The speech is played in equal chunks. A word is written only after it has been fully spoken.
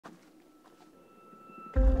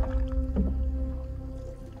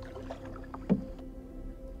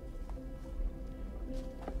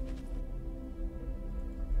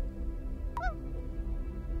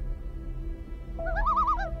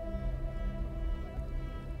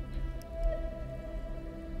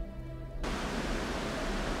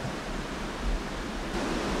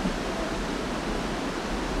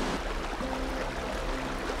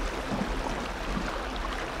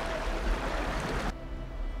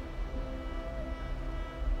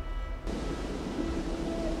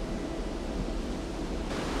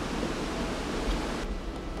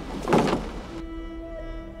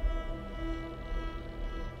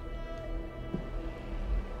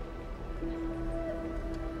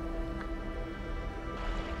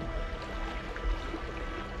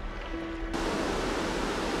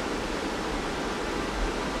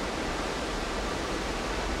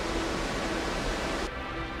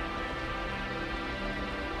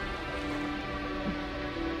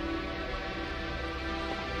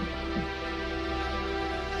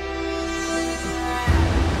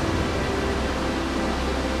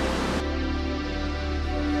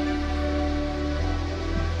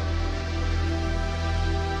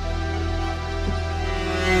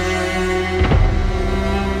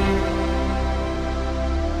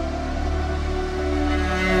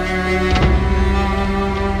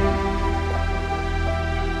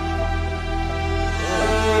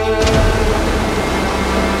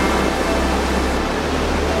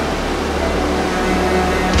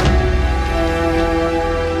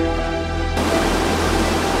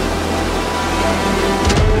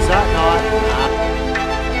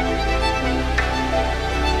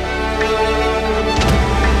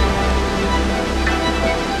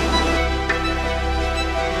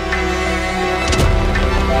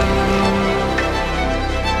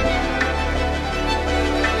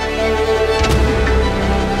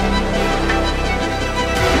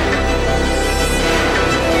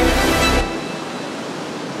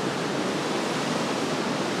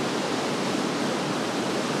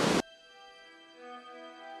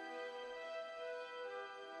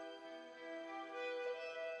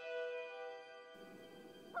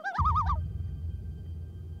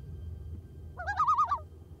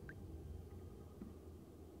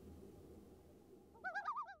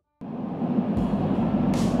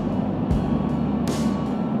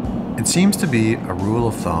It seems to be a rule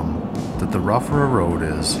of thumb that the rougher a road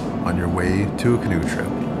is on your way to a canoe trip,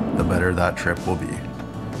 the better that trip will be.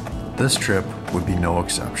 This trip would be no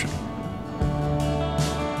exception.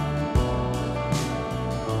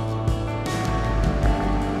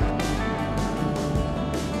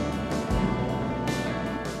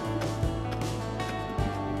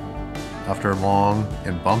 After a long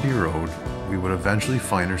and bumpy road, we would eventually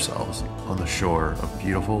find ourselves on the shore of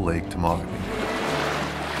beautiful Lake Temagami.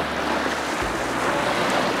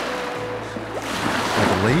 With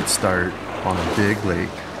a late start on a big lake,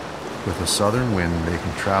 with a southern wind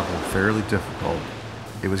making travel fairly difficult,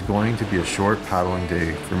 it was going to be a short paddling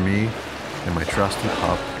day for me and my trusty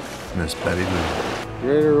pup, Miss Betty Lou.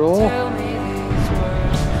 Ready to roll?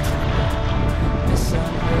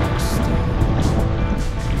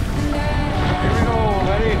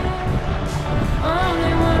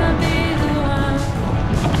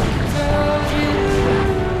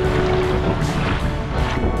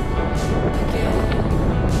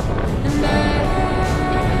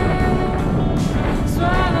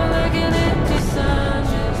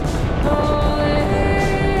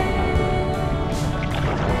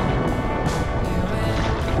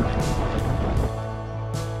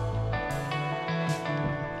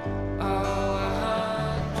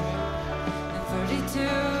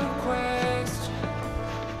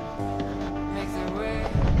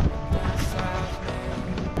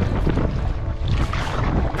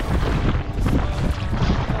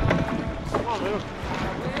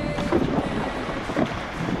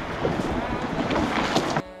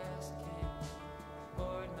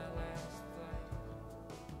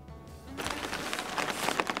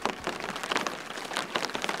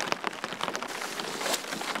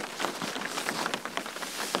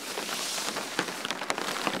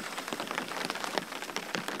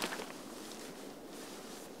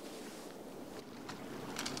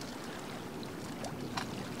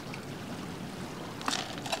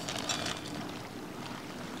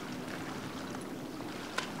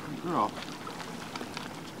 Girl.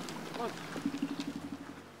 What?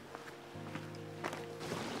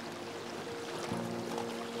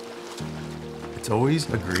 It's always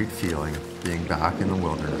a great feeling being back in the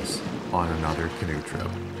wilderness on another canoe trip.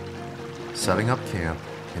 Setting up camp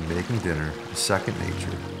and making dinner is second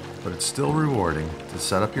nature, but it's still rewarding to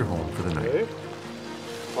set up your home for the night. Hey?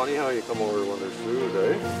 Funny how you come over when there's food,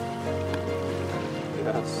 eh?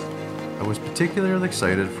 Yes. I was particularly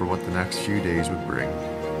excited for what the next few days would bring,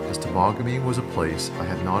 as Temagami was a place I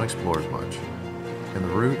had not explored much, and the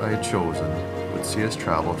route I had chosen would see us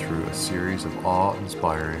travel through a series of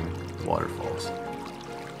awe-inspiring waterfalls.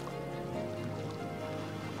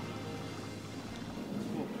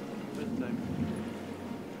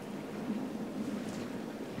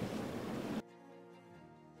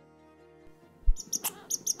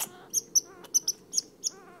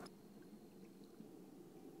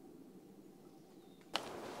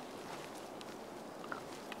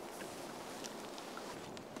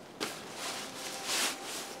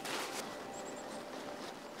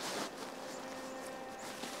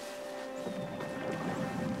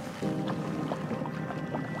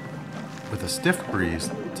 With a stiff breeze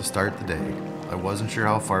to start the day, I wasn't sure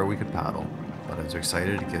how far we could paddle, but I was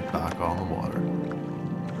excited to get back on the water.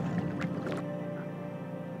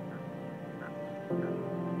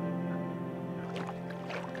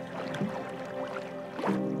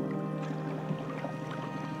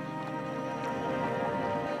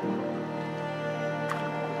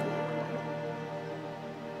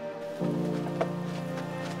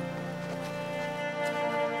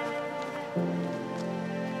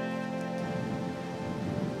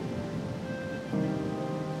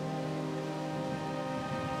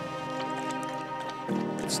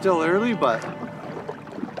 It's still early, but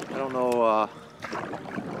I don't know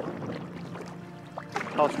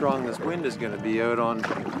how strong this wind is going to be out on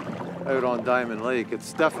Diamond Lake.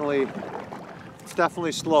 It's definitely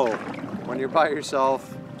slow when you're by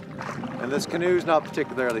yourself, and this canoe is not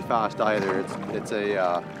particularly fast either. It's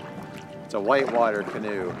a whitewater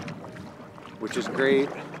canoe, which is great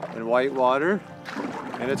in whitewater,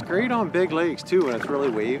 and it's great on big lakes too when it's really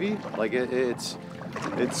wavy. Like it's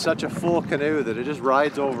such a full canoe that it just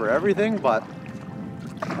rides over everything, but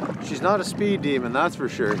she's not a speed demon, that's for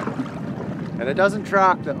sure. And it doesn't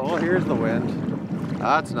track the, oh, here's the wind.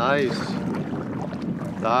 That's nice.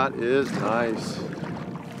 That is nice.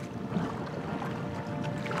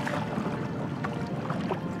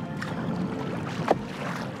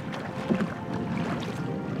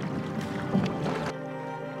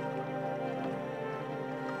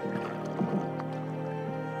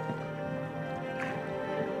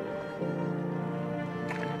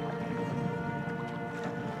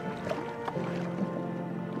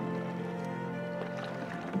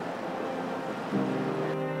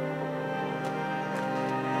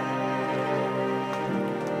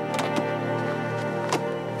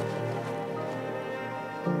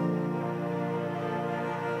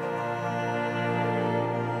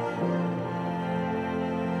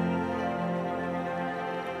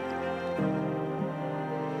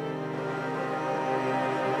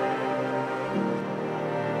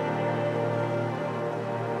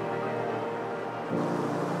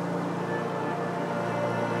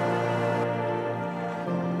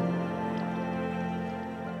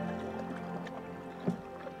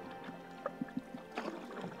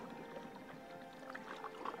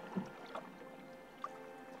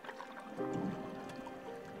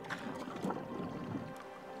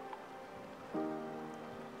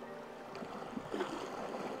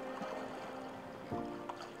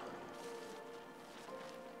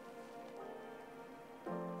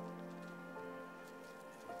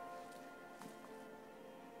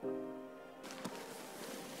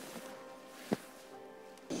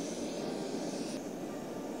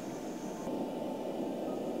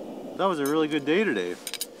 was a really good day today.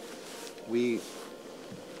 We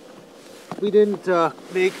didn't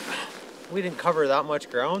cover that much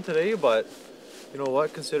ground today, but you know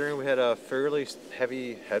what? Considering we had a fairly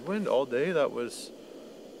heavy headwind all day, that was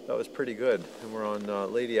pretty good. And we're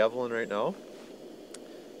on Lady Evelyn right now.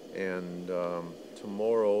 And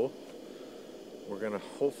tomorrow we're gonna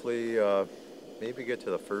hopefully maybe get to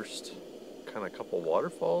the first kind of couple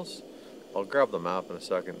waterfalls. I'll grab the map in a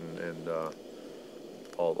second and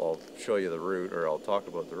I'll show you the route, or I'll talk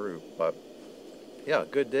about the route. But yeah,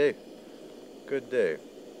 good day. Good day.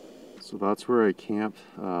 So that's where I camped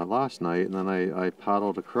last night, and then I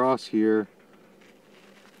paddled across here,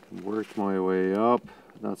 worked my way up.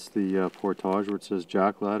 That's the portage where it says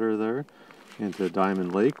Jack Ladder there, into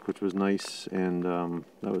Diamond Lake, which was nice, and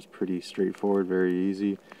that was pretty straightforward, very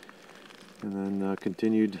easy. And then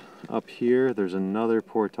continued up here. There's another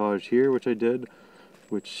portage here, which I did,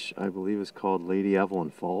 which I believe is called Lady Evelyn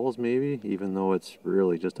Falls, maybe, even though it's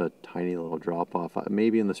really just a tiny little drop off.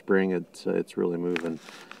 Maybe in the spring it's really moving.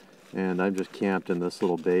 And I'm just camped in this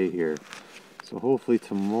little bay here. So hopefully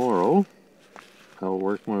tomorrow I'll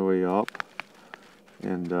work my way up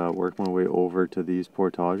and work my way over to these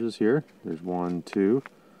portages here. There's 1, 2,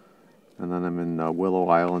 and then I'm in Willow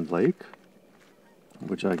Island Lake,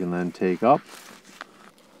 which I can then take up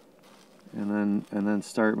and then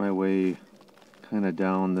start my way kind of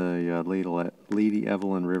down the Lady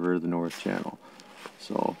Evelyn River, the North Channel.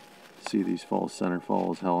 So see these falls: Center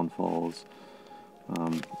Falls, Helen Falls.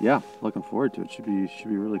 Yeah, looking forward to it. Should be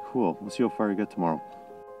really cool. We'll see how far we get tomorrow.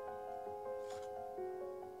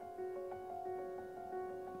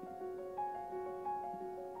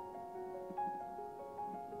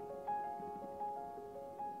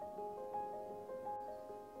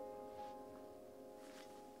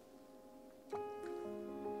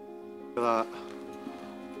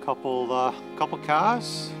 Couple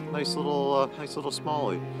casts, nice little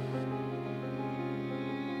smallie.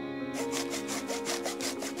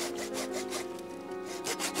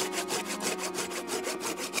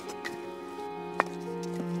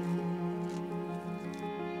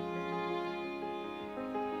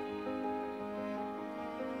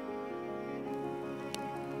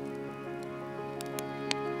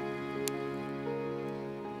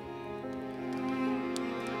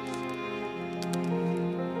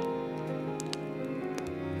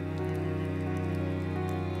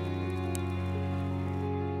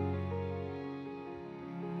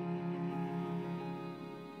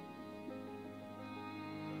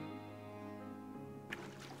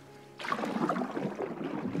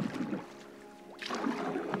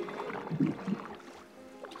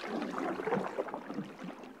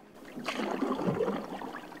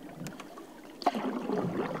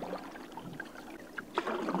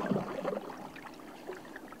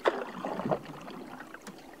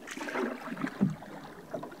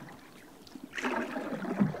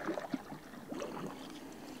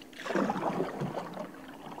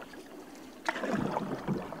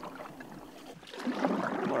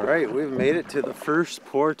 Alright, we've made it to the first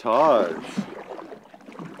portage.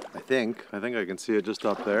 I think I can see it just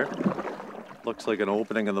up there. Looks like an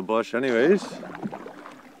opening in the bush anyways.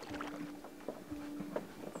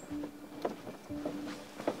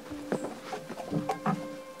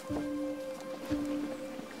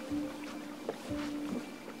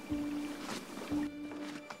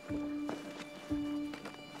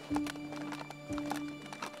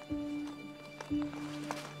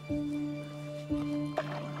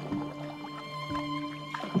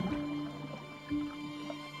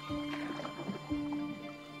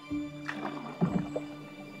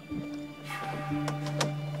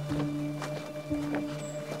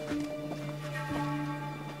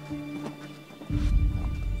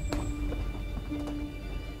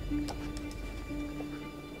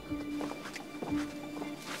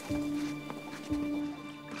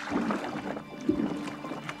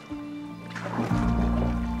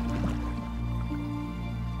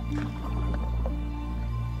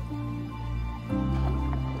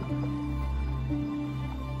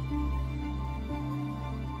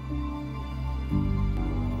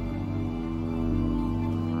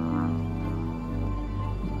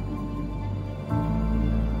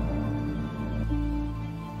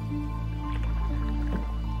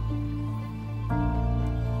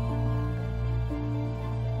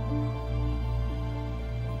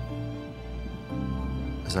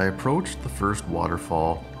 As I approached the first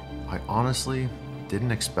waterfall, I honestly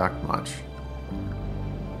didn't expect much.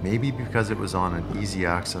 Maybe because it was on an easy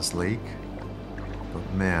access lake,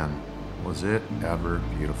 but man, was it ever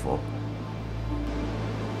beautiful.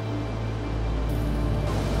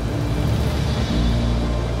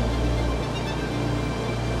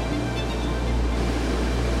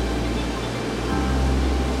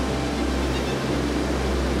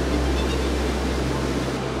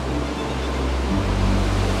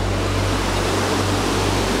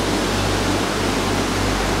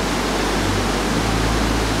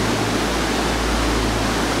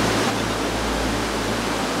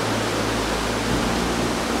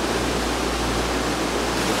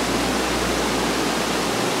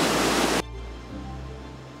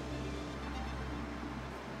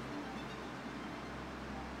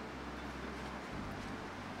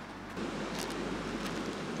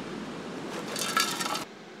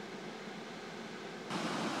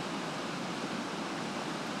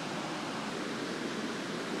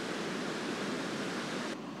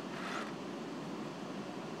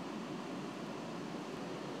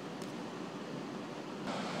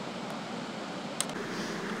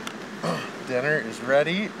 dinner is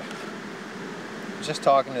ready. Just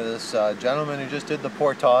talking to this gentleman who just did the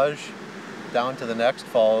portage down to the next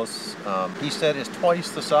falls. He said it's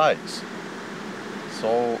twice the size.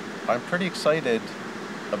 So I'm pretty excited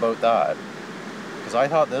about that, because I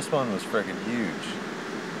thought this one was friggin' huge.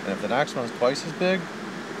 And if the next one's twice as big,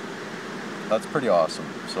 that's pretty awesome.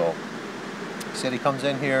 So he said he comes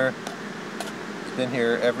in here, he's been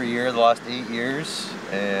here every year the last 8 years,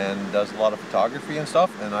 and does a lot of photography and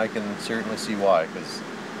stuff, and I can certainly see why, because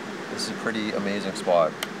this is a pretty amazing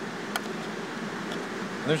spot.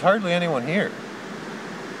 And there's hardly anyone here.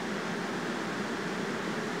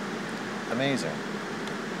 Amazing.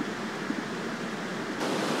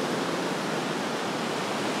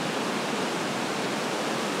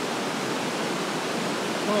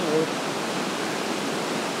 Hello.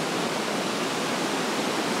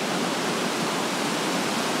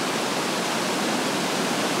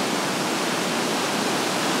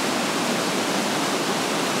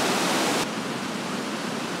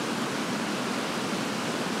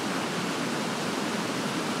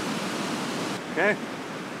 Okay,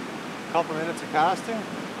 a couple minutes of casting,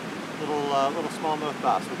 little smallmouth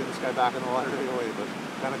bass. We'll get this guy back in the water right away, but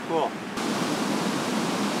kind of cool.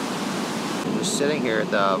 Just sitting here at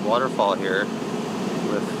the waterfall here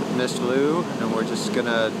with Miss Lou, and we're just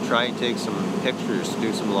gonna try and take some pictures to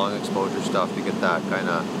do some long exposure stuff to get that kind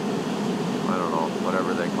of, I don't know,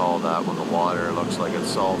 whatever they call that when the water looks like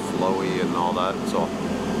it's all flowy and all that. So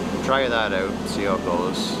try that out, see how it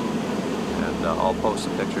goes, and I'll post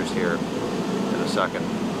some pictures here in a second.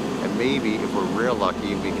 And maybe if we're real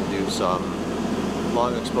lucky, we can do some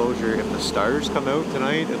long exposure if the stars come out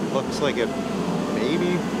tonight. It looks like it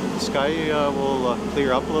maybe the sky will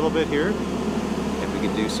clear up a little bit here, and we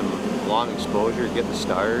can do some long exposure, get the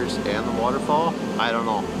stars and the waterfall. I don't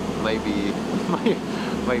know, might be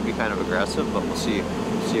kind of aggressive, but we'll see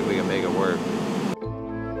if we can make it work.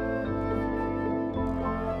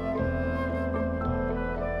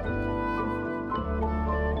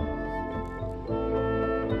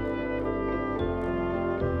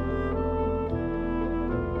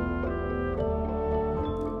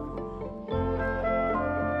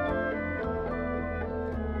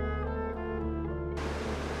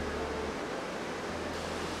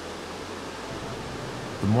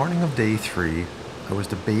 The morning of day 3, I was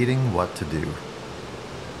debating what to do.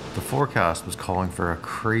 The forecast was calling for a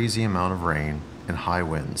crazy amount of rain and high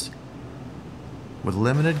winds. With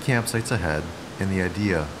limited campsites ahead and the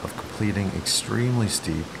idea of completing extremely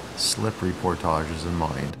steep, slippery portages in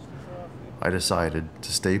mind, I decided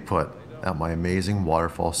to stay put at my amazing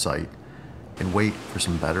waterfall site and wait for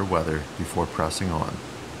some better weather before pressing on.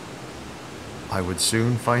 I would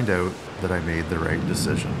soon find out that I made the right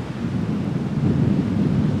decision.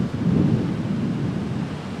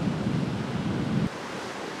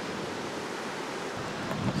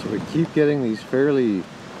 We keep getting these fairly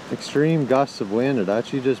extreme gusts of wind. It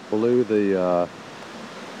actually just blew the,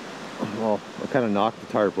 well, it kind of knocked the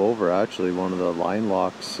tarp over actually. One of the line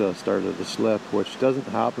locks started to slip, which doesn't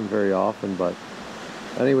happen very often, but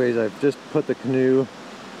anyways, I've just put the canoe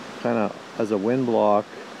kind of as a wind block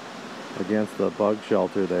against the bug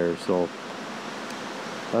shelter there, so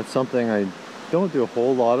that's something I don't do a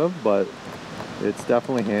whole lot of, but it's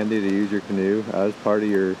definitely handy to use your canoe as part of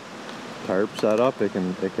your tarp setup. It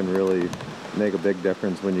can really make a big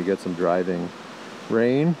difference when you get some driving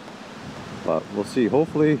rain, but we'll see.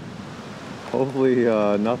 Hopefully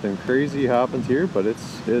nothing crazy happens here, but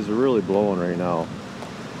it's really blowing right now.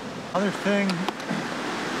 Other thing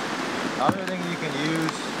you can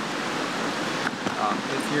use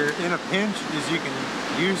if you're in a pinch is you can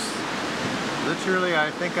use, literally,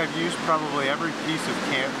 I think I've used probably every piece of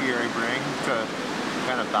camp gear I bring to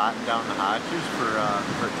kind of batten down the hatches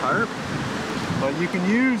for tarp. But you can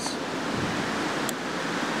use,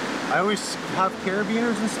 I always have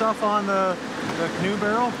carabiners and stuff on the canoe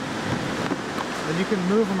barrel, and you can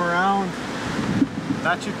move them around.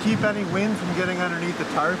 That should keep any wind from getting underneath the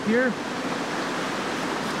tarp here.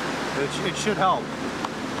 It should help.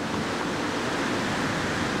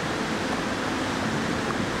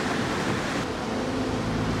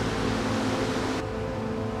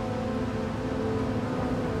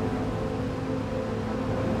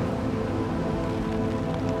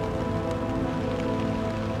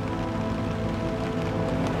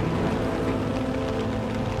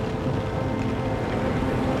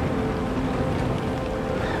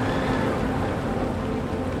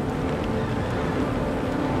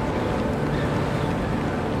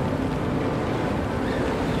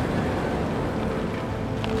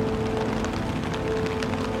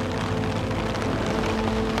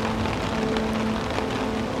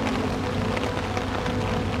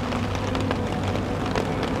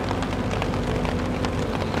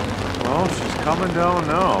 coming down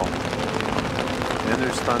now. And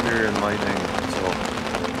there's thunder and lightning, so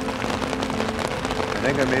I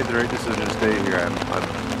think I made the right decision to stay here. I'm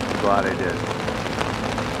glad I did.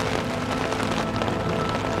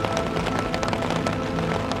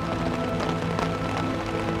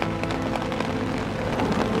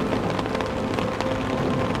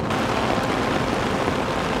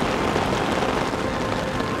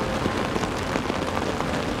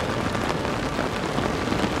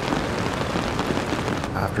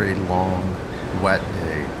 After a long, wet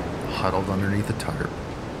day, huddled underneath a tarp,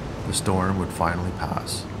 the storm would finally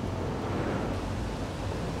pass.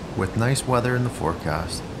 With nice weather in the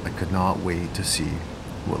forecast, I could not wait to see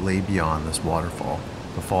what lay beyond this waterfall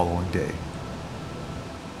the following day.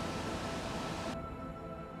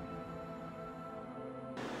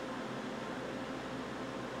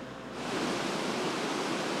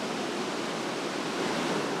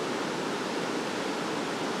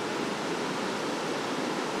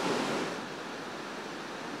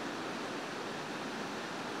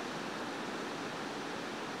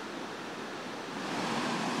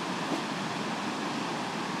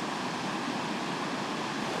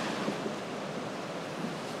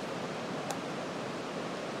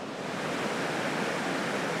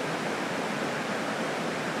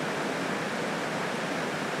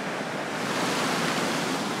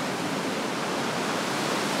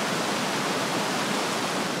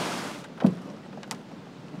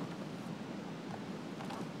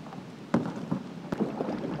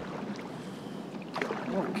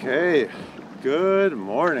 Okay, good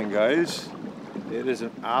morning guys. It is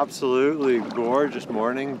an absolutely gorgeous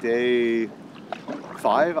morning, day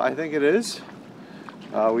 5 I think it is.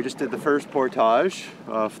 We just did the first portage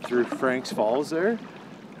through Frank's Falls there.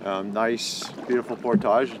 Nice, beautiful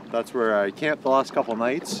portage. That's where I camped the last couple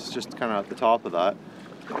nights. It's just kind of at the top of that.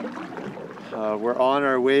 We're on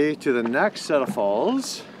our way to the next set of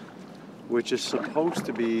falls, which is supposed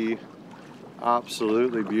to be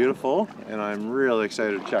absolutely beautiful, and I'm really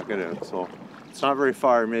excited to check it out. So it's not very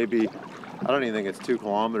far, maybe, I don't even think it's 2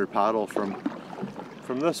 kilometer paddle from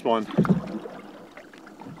this one.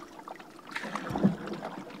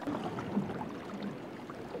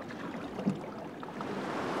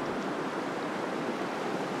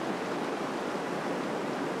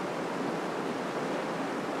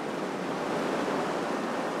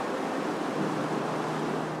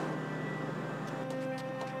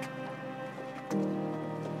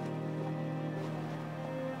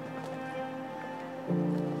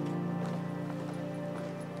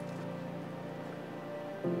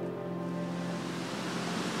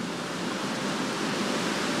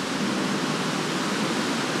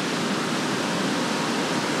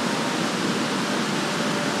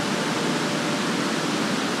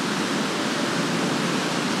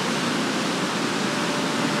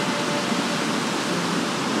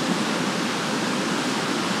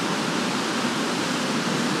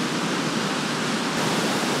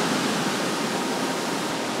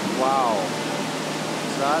 Wow,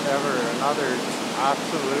 is that ever another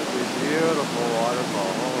absolutely beautiful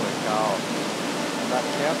waterfall? Holy cow. And that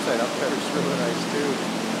campsite up there is really nice too.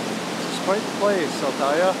 This is quite the place, I'll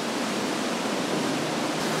tell ya.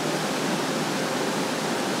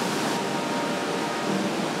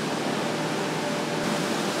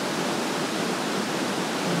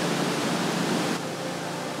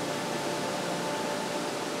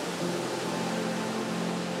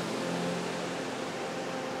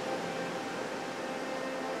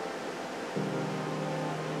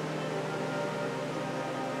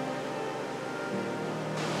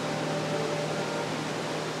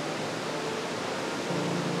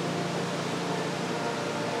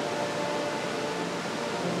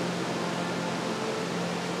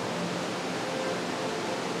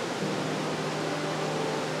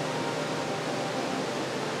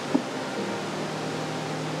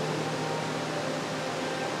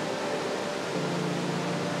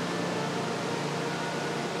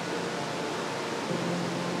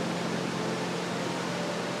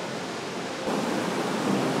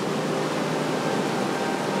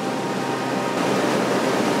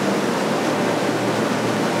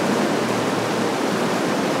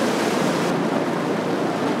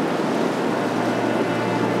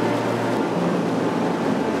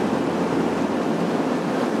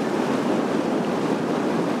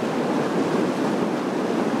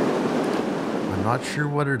 I'm not sure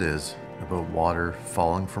what it is about water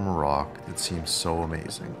falling from a rock that seems so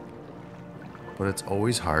amazing, but it's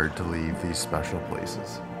always hard to leave these special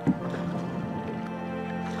places.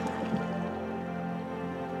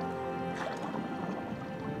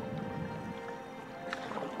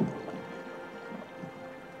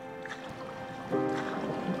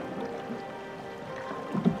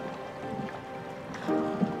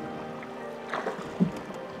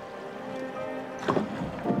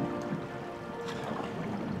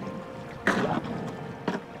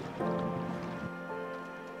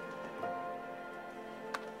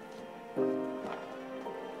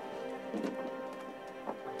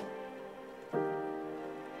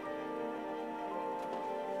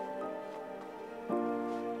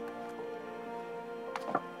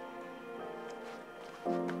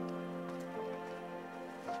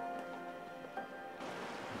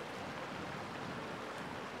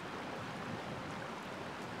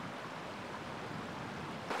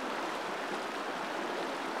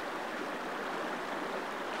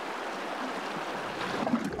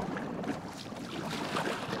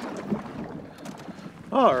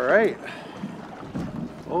 All right.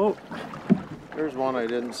 Oh, there's one I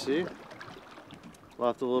didn't see.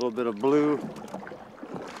 Left a little bit of blue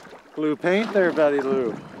paint there, Betty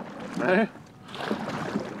Lou. Eh?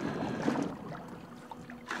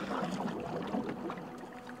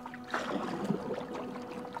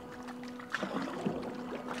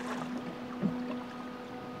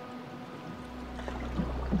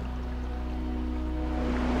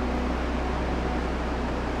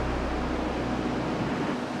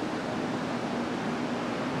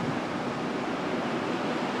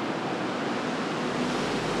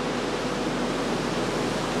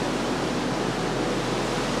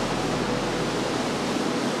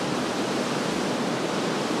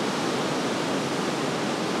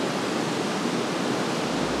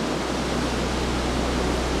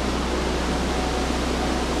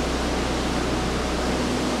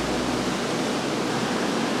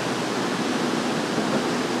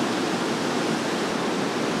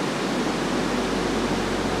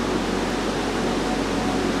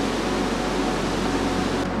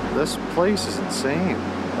 This place is insane.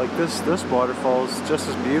 Like this waterfall is just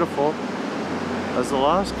as beautiful as the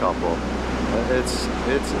last couple. It's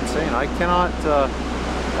insane. I cannot.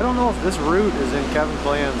 I don't know if this route is in Kevin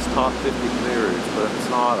Glan's top 50 canoe routes, but if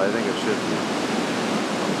it's not, I think it should be.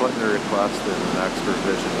 I'm putting a request in the next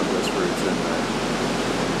revision of this route's in there.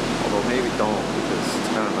 Although maybe don't, because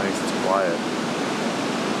it's kind of nice. It's quiet.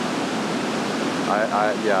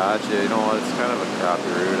 Yeah, actually, you know what? It's kind of a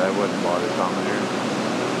crappy route. I wouldn't bother coming here.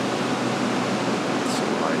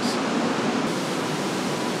 Nice.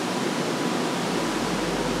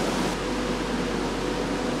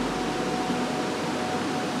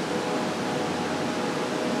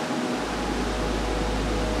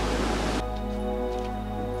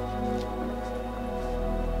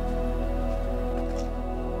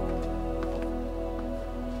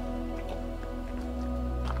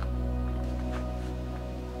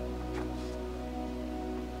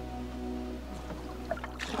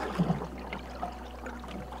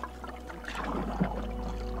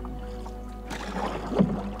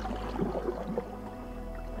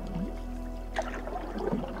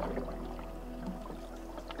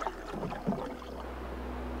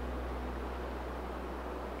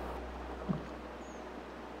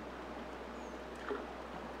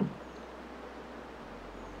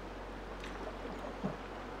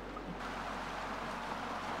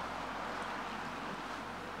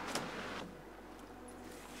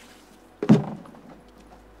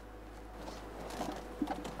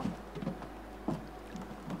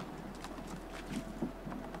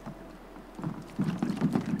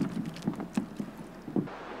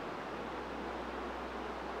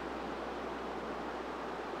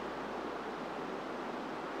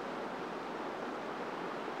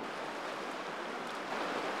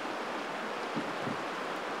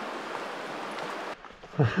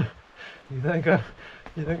 You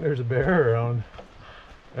think there's a bear around?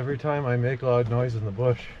 Every time I make loud noise in the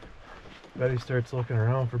bush, Betty starts looking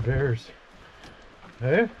around for bears.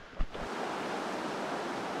 Hey?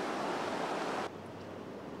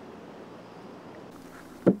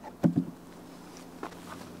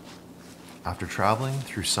 After traveling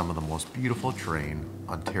through some of the most beautiful terrain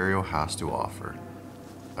Ontario has to offer,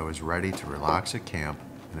 I was ready to relax at camp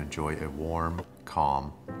and enjoy a warm,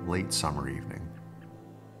 calm, late summer evening.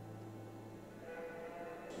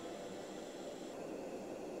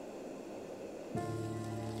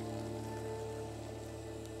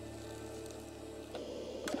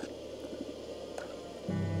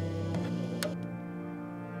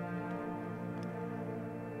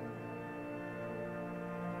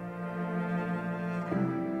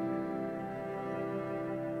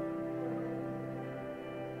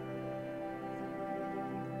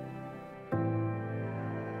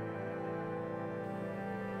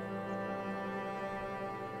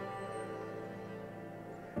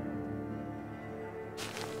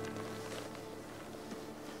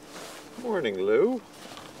 Morning, Lou.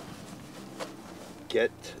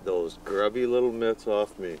 Get those grubby little mitts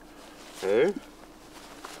off me. Hey?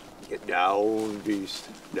 Get down, beast.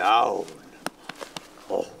 Down.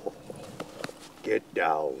 Oh, get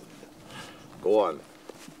down. Go on.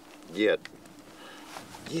 Get.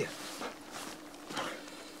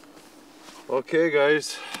 Okay,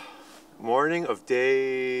 guys. Morning of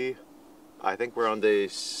day... I think we're on day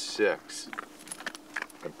 6.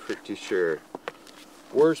 I'm pretty sure.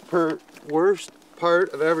 Worst part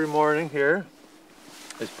of every morning here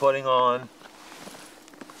is putting on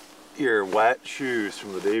your wet shoes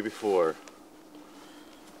from the day before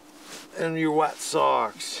and your wet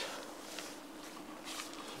socks.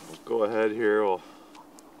 We'll go ahead here.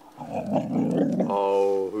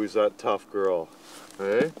 Oh, who's that tough girl?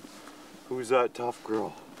 Hey? Who's that tough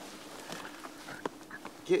girl?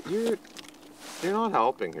 You're not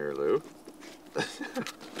helping here, Lou.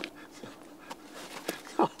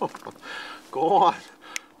 Go on.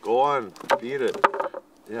 Go on. Beat it.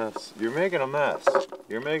 Yes. You're making a mess.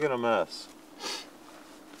 You're making a mess.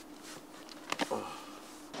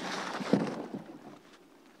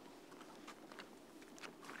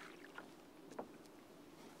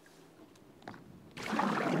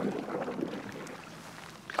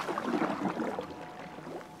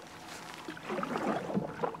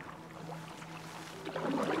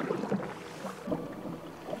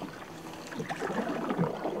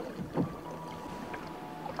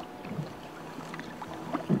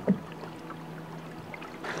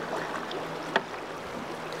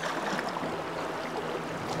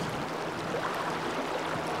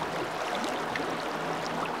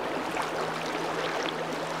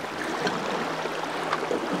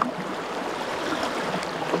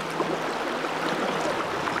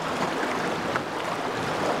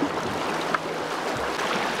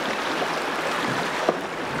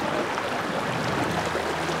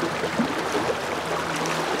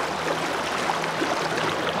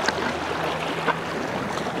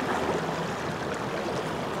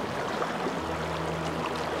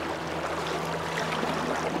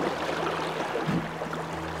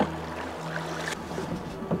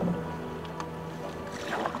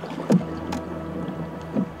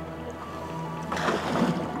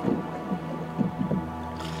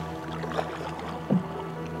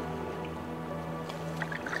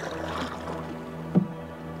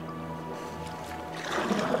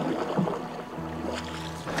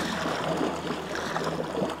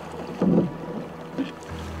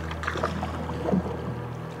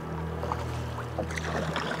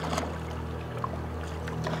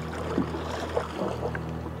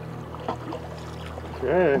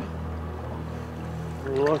 Okay,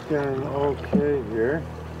 we're looking okay here.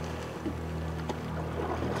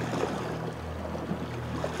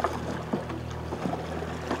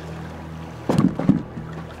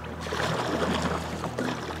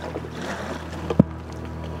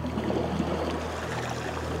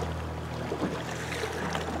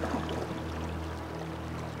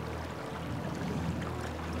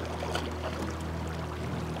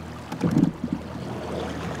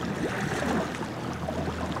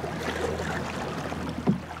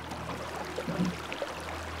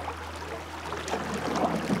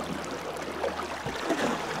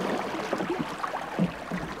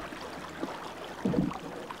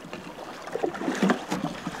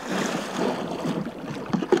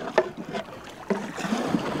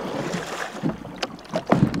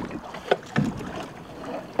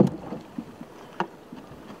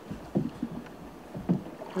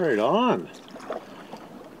 Right on.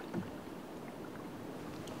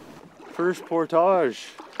 First portage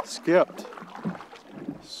skipped.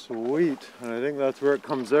 Sweet. And I think that's where it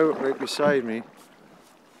comes out right beside me.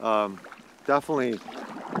 Definitely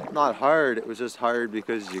not hard. It was just hard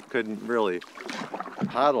because you couldn't really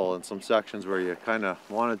paddle in some sections where you kind of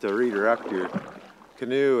wanted to redirect your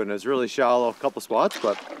canoe, and it's really shallow a couple spots,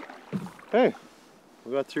 but hey,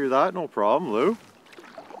 we got through that, no problem, Lou.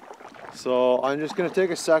 So I'm just going to take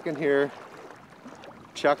a second here,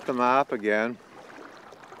 check the map again.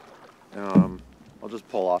 I'll just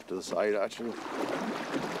pull off to the side actually.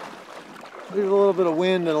 There's a little bit of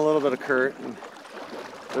wind and a little bit of current, and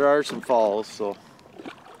there are some falls, so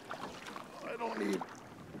I don't need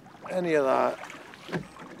any of that.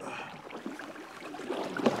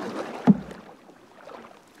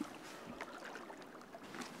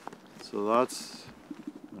 So that's,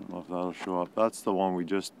 I don't know if that'll show up, that's the one we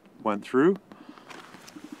just went through.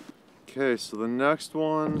 Okay, so the next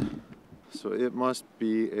one, so it must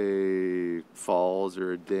be a falls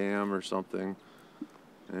or a dam or something,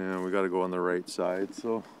 and we got to go on the right side,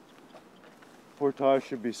 so portage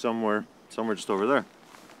should be somewhere just over there.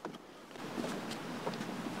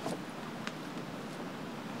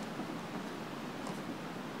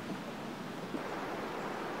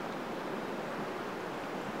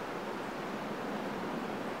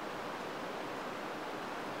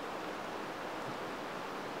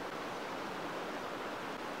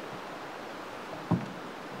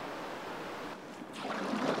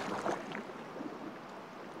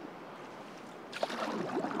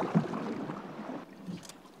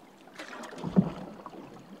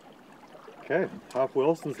 Okay, Hap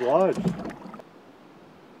Wilson's Lodge. Okay,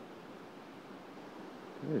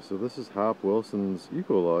 so this is Hap Wilson's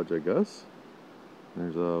Eco Lodge, I guess.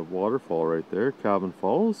 There's a waterfall right there, Cabin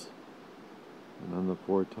Falls. And then the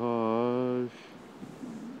portage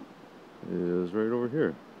is right over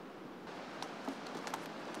here.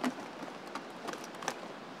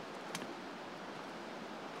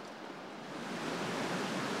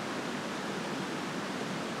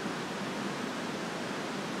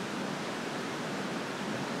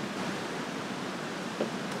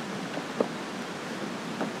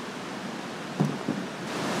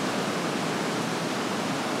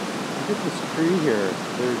 at this tree here.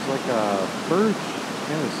 There's like a birch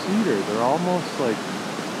and a cedar. They're almost like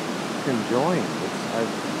conjoined.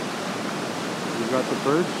 You've got the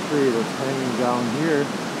birch tree that's hanging down here.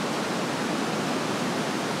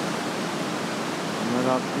 And then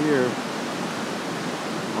up here, I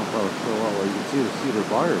don't know if that'll show well. You can see the cedar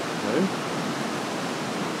bark, right?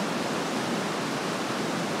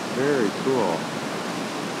 Very cool.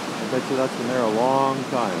 I bet you that's been there a long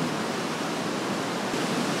time.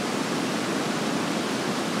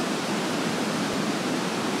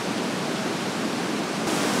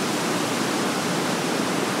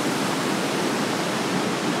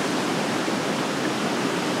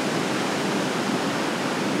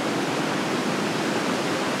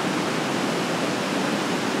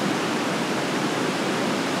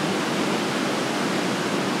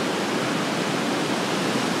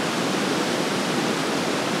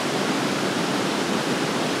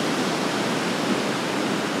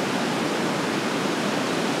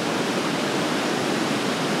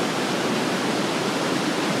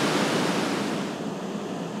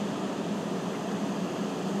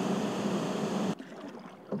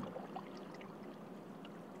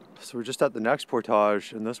 So we're just at the next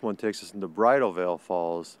portage, and this one takes us into Bridal Veil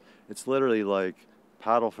Falls. It's literally like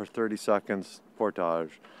paddle for 30 seconds,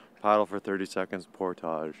 portage, paddle for 30 seconds,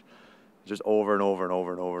 portage, just over and over and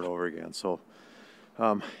over and over and over again. So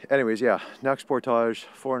anyways, yeah, next portage,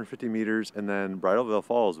 450 meters, and then Bridal Veil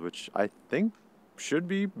Falls, which I think should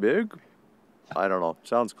be big. I don't know,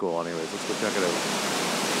 sounds cool. Anyways, let's go check it out.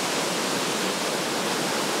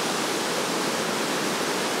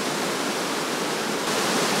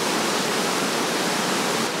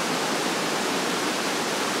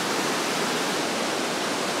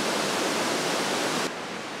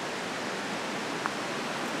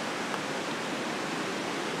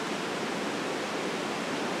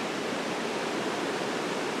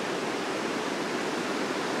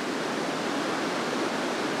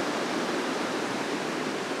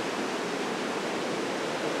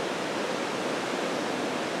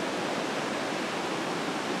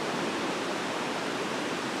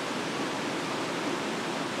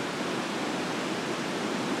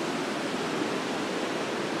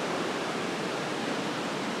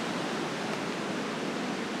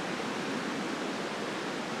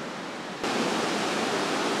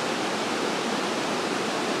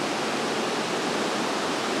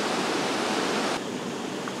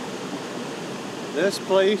 This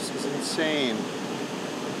place is insane.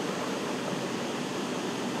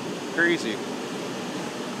 Crazy.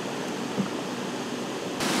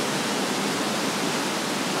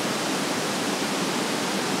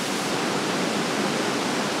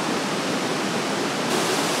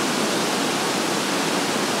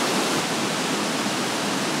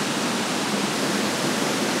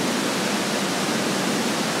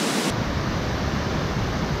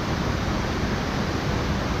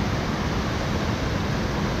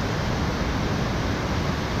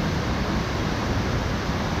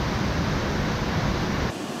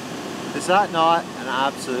 Is that not an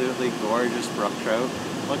absolutely gorgeous brook trout?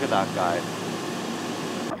 Look at that guy.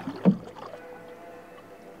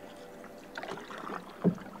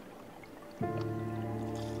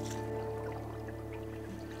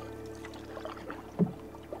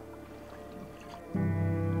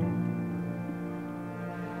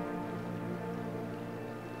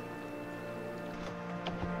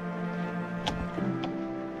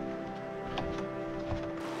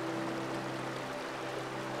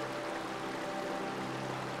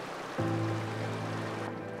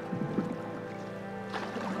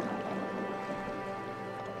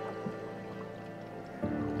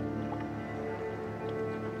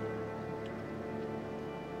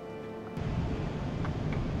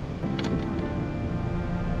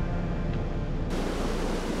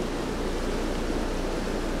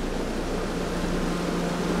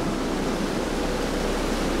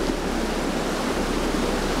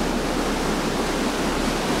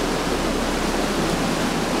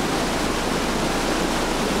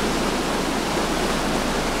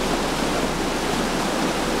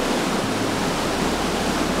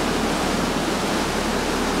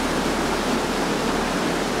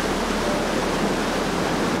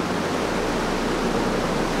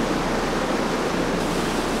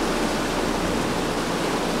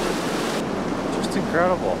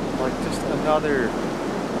 Incredible, like just another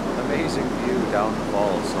amazing view down the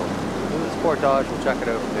falls. So this portage, we'll check it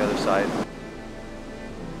out from the other side.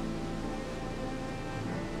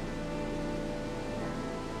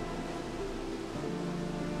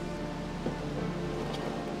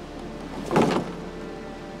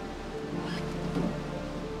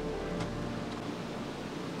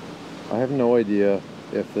 I have no idea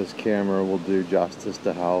if this camera will do justice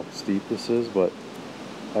to how steep this is, but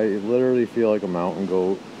I literally feel like a mountain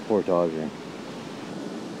goat portaging.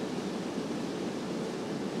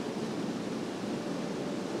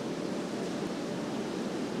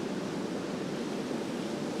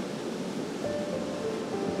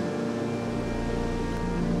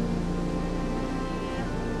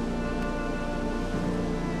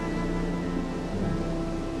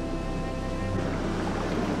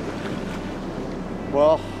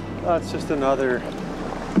 Well, that's just another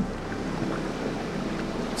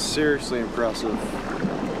seriously impressive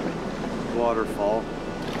waterfall.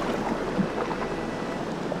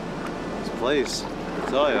 This place, I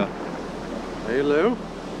tell ya. Hey Lou,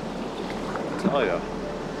 I tell ya.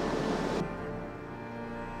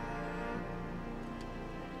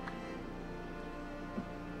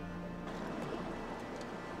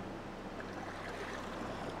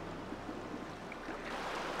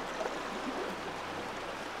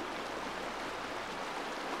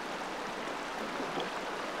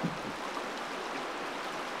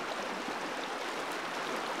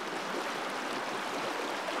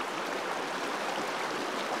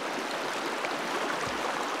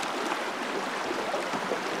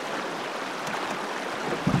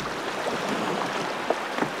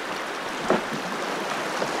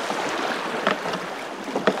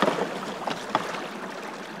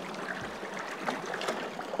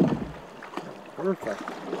 Perfect.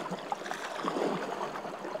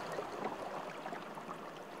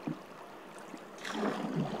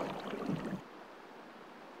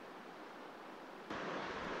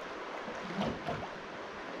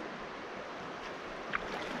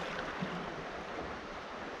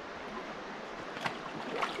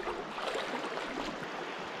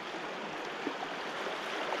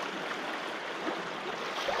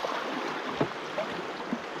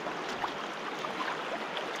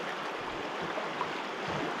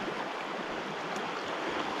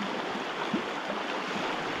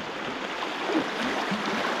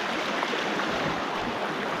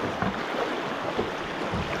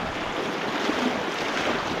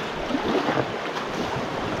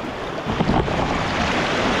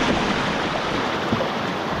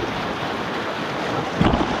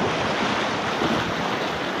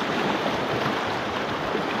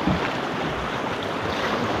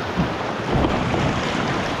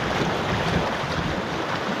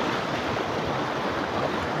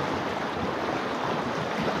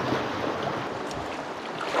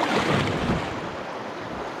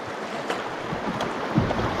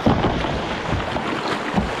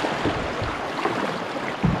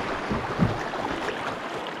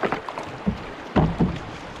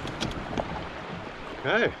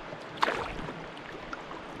 Okay.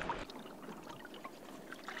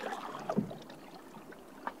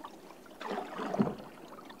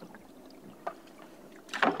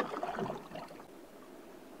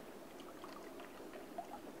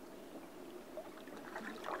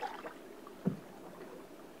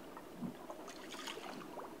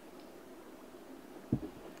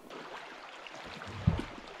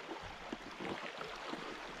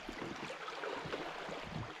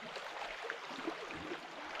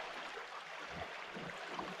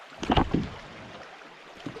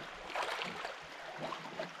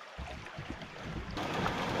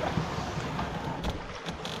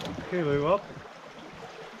 Okay, Lou, up.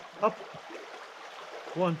 Up.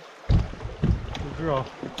 One. Good girl.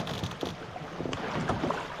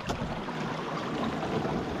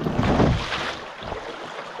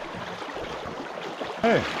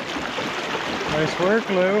 Hey. Nice work,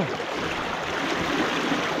 Lou.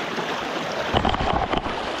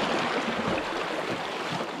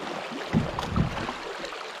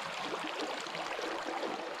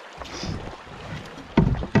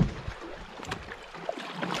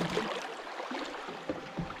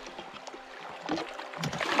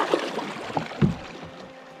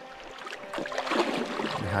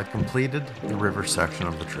 Had completed the river section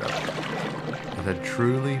of the trip. It had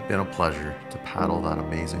truly been a pleasure to paddle that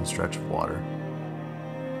amazing stretch of water.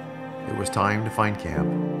 It was time to find camp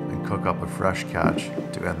and cook up a fresh catch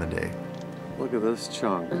to end the day. Look at this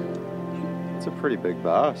chunk. It's a pretty big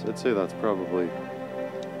bass. I'd say that's probably,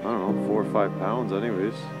 I don't know, 4 or 5 pounds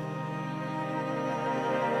anyways.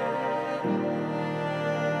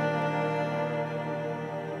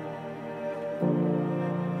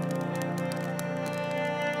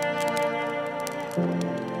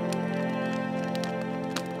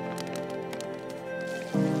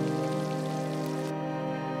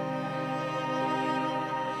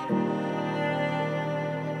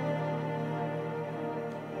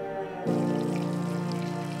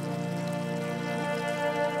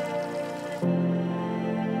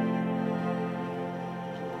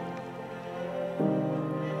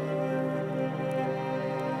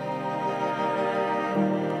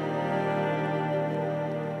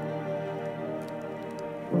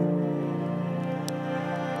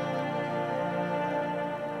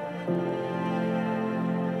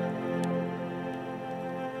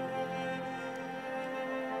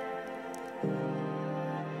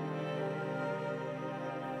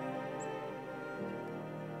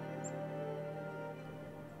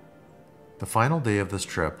 The final day of this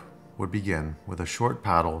trip would begin with a short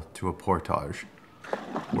paddle to a portage,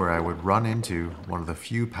 where I would run into one of the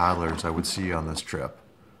few paddlers I would see on this trip.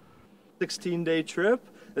 16-day trip.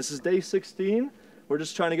 This is day 16. We're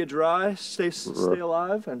just trying to get dry, stay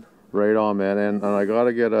alive, and Right on, man. And I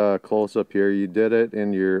gotta get a close up here. You did it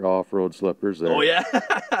in your off-road slippers there. oh yeah,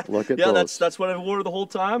 Look at yeah. those. That's what I wore the whole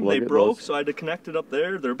time. Look They at broke, those. so I had to connect it up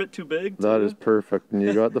there. They're a bit too big. That is perfect. And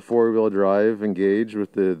you got the four-wheel drive engaged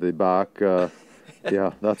with the back.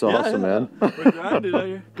 Yeah, that's awesome, man. We're grinding out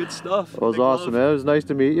here. Good stuff. That was Big awesome, love. man. It was nice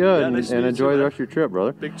to meet you, Yeah, and, nice to and meet you enjoy too, the man. rest of your trip,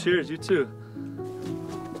 brother. Big cheers, you too.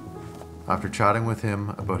 After chatting with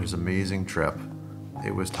him about his amazing trip,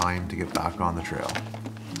 it was time to get back on the trail.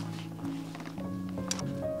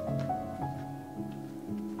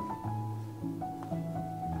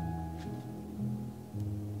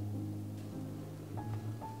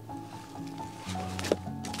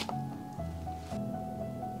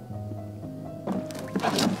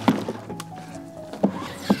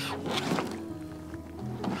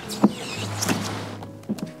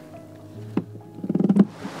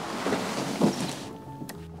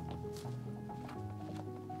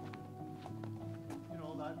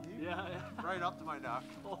 Yeah, yeah. Right up to my neck.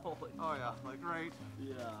 Holy. Oh yeah, like right.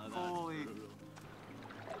 Yeah. That's Holy. brutal.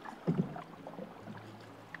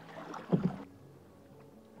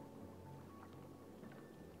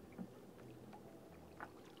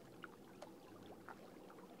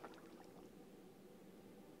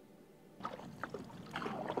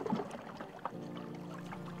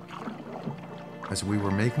 As we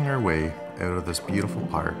were making our way out of this beautiful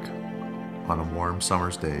park on a warm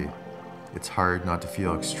summer's day, it's hard not to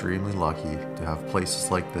feel extremely lucky to have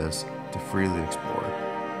places like this to freely explore.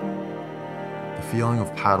 The feeling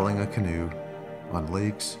of paddling a canoe on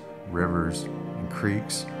lakes, rivers, and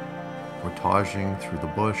creeks, portaging through the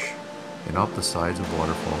bush and up the sides of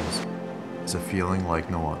waterfalls is a feeling like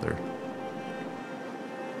no other.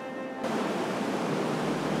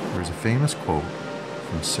 There's a famous quote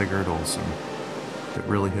from Sigurd Olsen that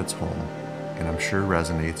really hits home, and I'm sure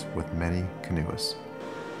resonates with many canoeists.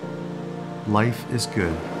 Life is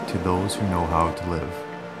good to those who know how to live.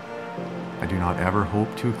 I do not ever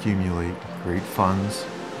hope to accumulate great funds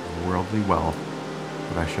or worldly wealth,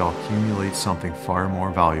 but I shall accumulate something far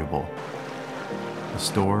more valuable, a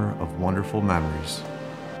store of wonderful memories.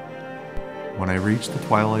 When I reach the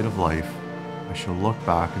twilight of life, I shall look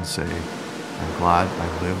back and say, I'm glad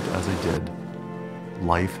I lived as I did.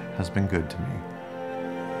 Life has been good to me.